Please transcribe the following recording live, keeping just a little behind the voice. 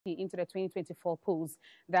into the 2024 polls.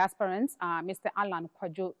 The aspirants are Mr. Alan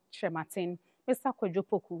Kwajo Trematin, Mr. Kwajo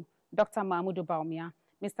Poku, Dr. Mahmoud Baumia,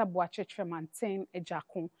 Mr. Boache Trematin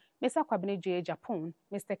Ejakun, Mr. Kwabene J. Japon,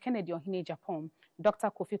 Mr. Kennedy Ohine Japon, Dr.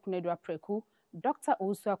 Kofi Kunedwa Preku, Dr.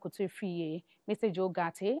 Usua Kutufiye, Mr. Joe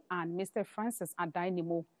Gate, and Mr. Francis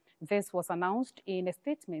Adainimo. This was announced in a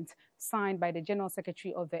statement signed by the General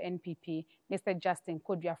Secretary of the NPP, Mr. Justin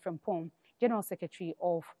Kodua Frempong, General Secretary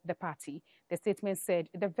of the party. The statement said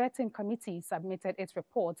the vetting committee submitted its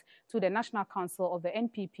report to the National Council of the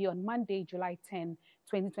NPP on Monday, July 10,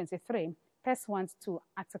 2023, pursuant to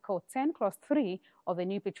Article 10, Clause 3 of the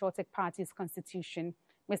New Patriotic Party's constitution.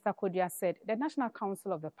 Mr. Kodua said the National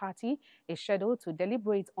Council of the party is scheduled to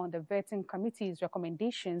deliberate on the vetting committee's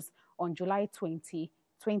recommendations on July 20,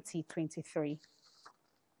 2023.